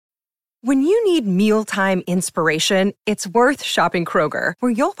When you need mealtime inspiration, it's worth shopping Kroger,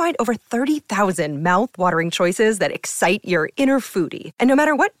 where you'll find over 30,000 mouth-watering choices that excite your inner foodie. And no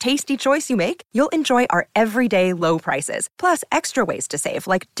matter what tasty choice you make, you'll enjoy our everyday low prices, plus extra ways to save,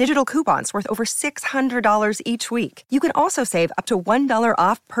 like digital coupons worth over $600 each week. You can also save up to $1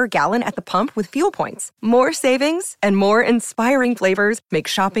 off per gallon at the pump with fuel points. More savings and more inspiring flavors make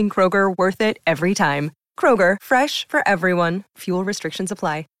shopping Kroger worth it every time. Kroger, fresh for everyone. Fuel restrictions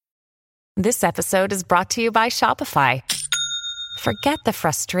apply. This episode is brought to you by Shopify. Forget the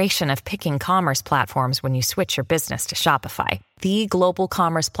frustration of picking commerce platforms when you switch your business to Shopify, the global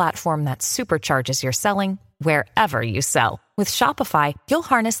commerce platform that supercharges your selling wherever you sell. With Shopify, you'll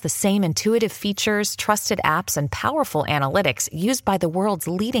harness the same intuitive features, trusted apps, and powerful analytics used by the world's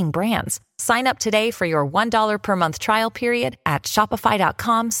leading brands. Sign up today for your $1 per month trial period at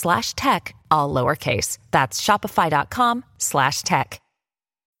shopify.com/tech, all lowercase. That's shopify.com/tech.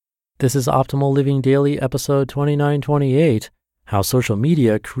 This is Optimal Living Daily, episode 2928, How Social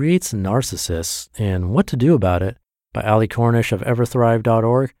Media Creates Narcissists and What to Do About It, by Ali Cornish of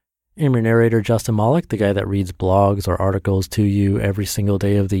Everthrive.org. I'm your narrator, Justin Malik, the guy that reads blogs or articles to you every single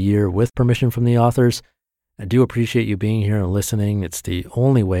day of the year with permission from the authors. I do appreciate you being here and listening. It's the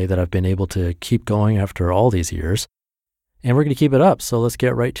only way that I've been able to keep going after all these years. And we're going to keep it up, so let's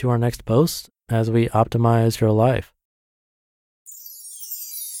get right to our next post as we optimize your life.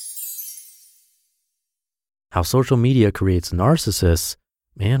 How Social Media Creates Narcissists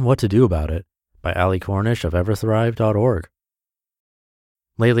and What to Do About It, by Ali Cornish of Everthrive.org.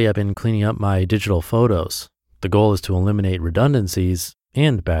 Lately, I've been cleaning up my digital photos. The goal is to eliminate redundancies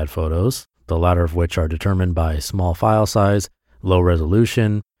and bad photos, the latter of which are determined by small file size, low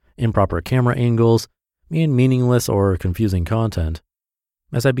resolution, improper camera angles, and meaningless or confusing content.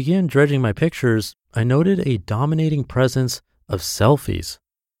 As I began dredging my pictures, I noted a dominating presence of selfies.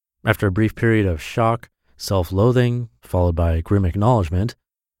 After a brief period of shock, self-loathing, followed by grim acknowledgement,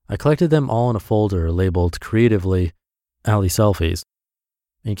 I collected them all in a folder labeled creatively Ali Selfies.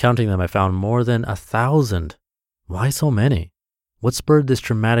 In counting them, I found more than 1,000. Why so many? What spurred this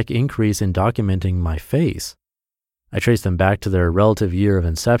dramatic increase in documenting my face? I traced them back to their relative year of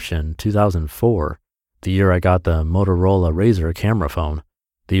inception, 2004, the year I got the Motorola Razr camera phone,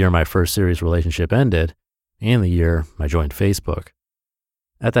 the year my first serious relationship ended, and the year I joined Facebook.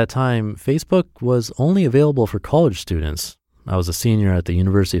 At that time, Facebook was only available for college students. I was a senior at the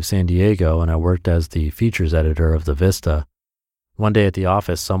University of San Diego, and I worked as the features editor of the Vista. One day at the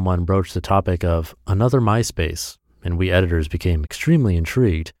office, someone broached the topic of another MySpace, and we editors became extremely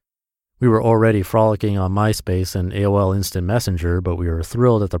intrigued. We were already frolicking on MySpace and AOL Instant Messenger, but we were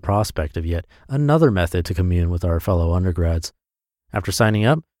thrilled at the prospect of yet another method to commune with our fellow undergrads. After signing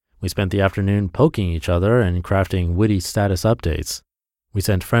up, we spent the afternoon poking each other and crafting witty status updates. We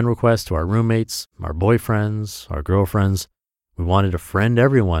sent friend requests to our roommates, our boyfriends, our girlfriends. We wanted to friend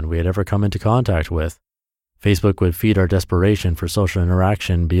everyone we had ever come into contact with. Facebook would feed our desperation for social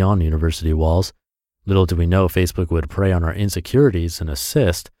interaction beyond university walls. Little did we know Facebook would prey on our insecurities and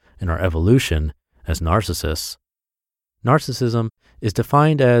assist in our evolution as narcissists. Narcissism is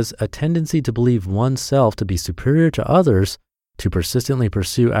defined as a tendency to believe oneself to be superior to others, to persistently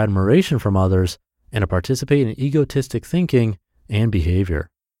pursue admiration from others, and to participate in egotistic thinking and behavior.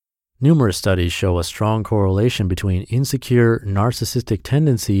 Numerous studies show a strong correlation between insecure, narcissistic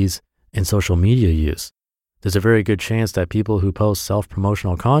tendencies and social media use. There's a very good chance that people who post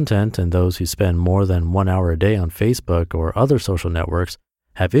self-promotional content and those who spend more than 1 hour a day on Facebook or other social networks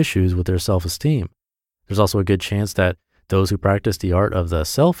have issues with their self-esteem. There's also a good chance that those who practice the art of the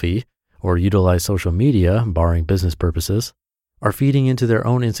selfie or utilize social media, barring business purposes, are feeding into their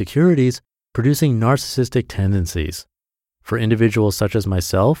own insecurities, producing narcissistic tendencies. For individuals such as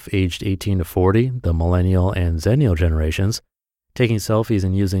myself, aged 18 to 40, the millennial and zennial generations, taking selfies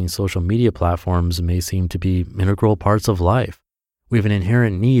and using social media platforms may seem to be integral parts of life. We have an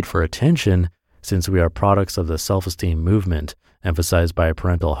inherent need for attention since we are products of the self-esteem movement, emphasized by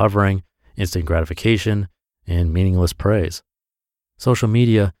parental hovering, instant gratification, and meaningless praise. Social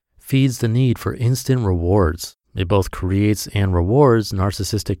media feeds the need for instant rewards. It both creates and rewards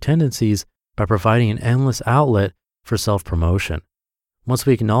narcissistic tendencies by providing an endless outlet for self-promotion. Once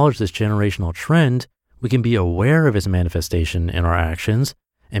we acknowledge this generational trend, we can be aware of its manifestation in our actions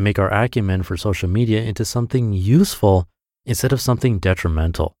and make our acumen for social media into something useful instead of something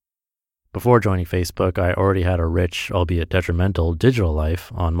detrimental. Before joining Facebook, I already had a rich, albeit detrimental, digital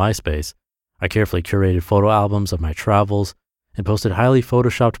life on MySpace. I carefully curated photo albums of my travels and posted highly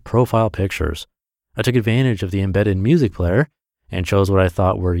photoshopped profile pictures. I took advantage of the embedded music player and chose what I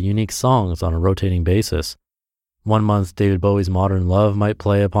thought were unique songs on a rotating basis. One month, David Bowie's Modern Love might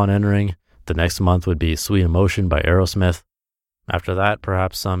play upon entering. The next month would be Sweet Emotion by Aerosmith. After that,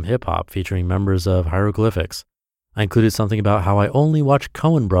 perhaps some hip-hop featuring members of Hieroglyphics. I included something about how I only watch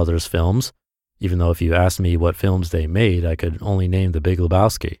Coen Brothers films, even though if you asked me what films they made, I could only name The Big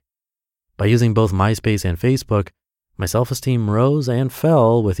Lebowski. By using both MySpace and Facebook, my self-esteem rose and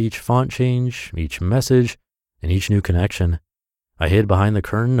fell with each font change, each message, and each new connection. I hid behind the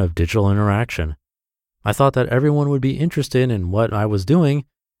curtain of digital interaction. I thought that everyone would be interested in what I was doing,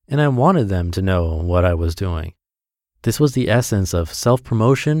 and I wanted them to know what I was doing. This was the essence of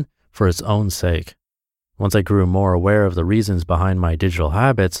self-promotion for its own sake. Once I grew more aware of the reasons behind my digital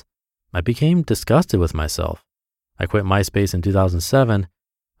habits, I became disgusted with myself. I quit MySpace in 2007.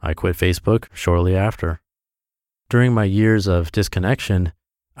 I quit Facebook shortly after. During my years of disconnection,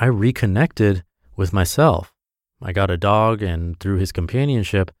 I reconnected with myself. I got a dog, and through his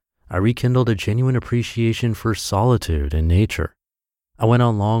companionship, I rekindled a genuine appreciation for solitude and nature. I went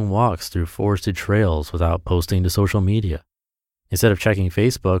on long walks through forested trails without posting to social media. Instead of checking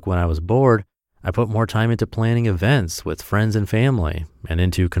Facebook when I was bored, I put more time into planning events with friends and family and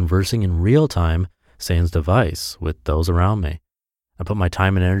into conversing in real time, sans device, with those around me. I put my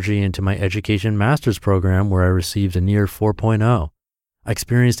time and energy into my education master's program where I received a near 4.0. I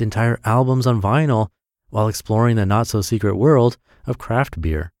experienced entire albums on vinyl while exploring the not-so-secret world of craft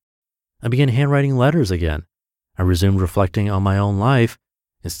beer. I began handwriting letters again. I resumed reflecting on my own life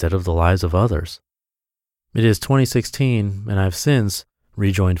instead of the lives of others. It is 2016, and I've since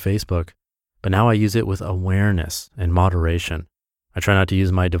rejoined Facebook, but now I use it with awareness and moderation. I try not to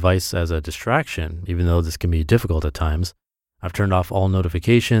use my device as a distraction, even though this can be difficult at times. I've turned off all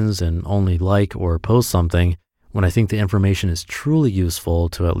notifications and only like or post something when I think the information is truly useful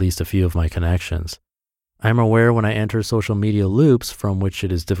to at least a few of my connections. I am aware when I enter social media loops from which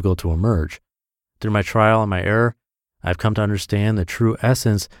it is difficult to emerge. Through my trial and my error, I've come to understand the true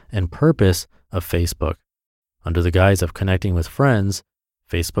essence and purpose of Facebook. Under the guise of connecting with friends,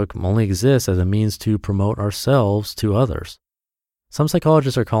 Facebook only exists as a means to promote ourselves to others. Some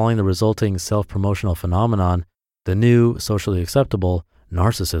psychologists are calling the resulting self-promotional phenomenon the new socially acceptable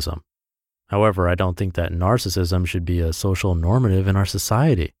narcissism. However, I don't think that narcissism should be a social normative in our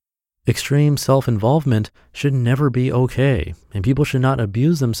society. Extreme self-involvement should never be okay, and people should not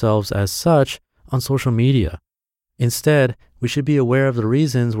abuse themselves as such on social media. Instead, we should be aware of the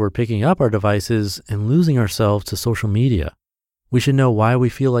reasons we're picking up our devices and losing ourselves to social media. We should know why we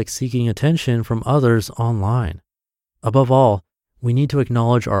feel like seeking attention from others online. Above all, we need to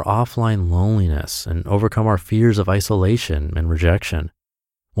acknowledge our offline loneliness and overcome our fears of isolation and rejection.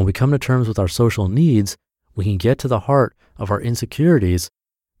 When we come to terms with our social needs, we can get to the heart of our insecurities,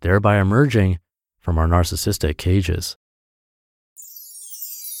 thereby emerging from our narcissistic cages.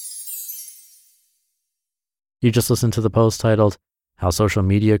 You just listened to the post titled, How Social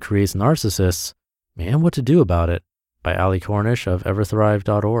Media Creates Narcissists and What to Do About It by Ali Cornish of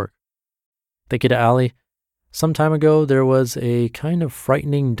Everthrive.org. Thank you to Ali. Some time ago, there was a kind of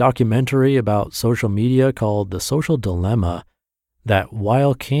frightening documentary about social media called The Social Dilemma that,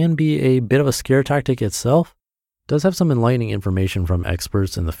 while can be a bit of a scare tactic itself, does have some enlightening information from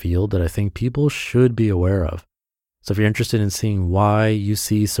experts in the field that I think people should be aware of. So if you're interested in seeing why you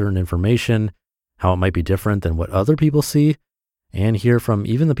see certain information, how it might be different than what other people see, and hear from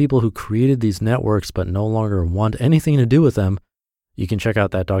even the people who created these networks but no longer want anything to do with them, you can check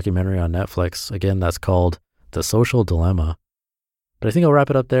out that documentary on Netflix. Again, that's called The Social Dilemma. But I think I'll wrap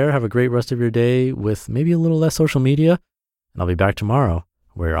it up there. Have a great rest of your day with maybe a little less social media, and I'll be back tomorrow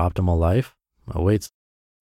where your optimal life awaits.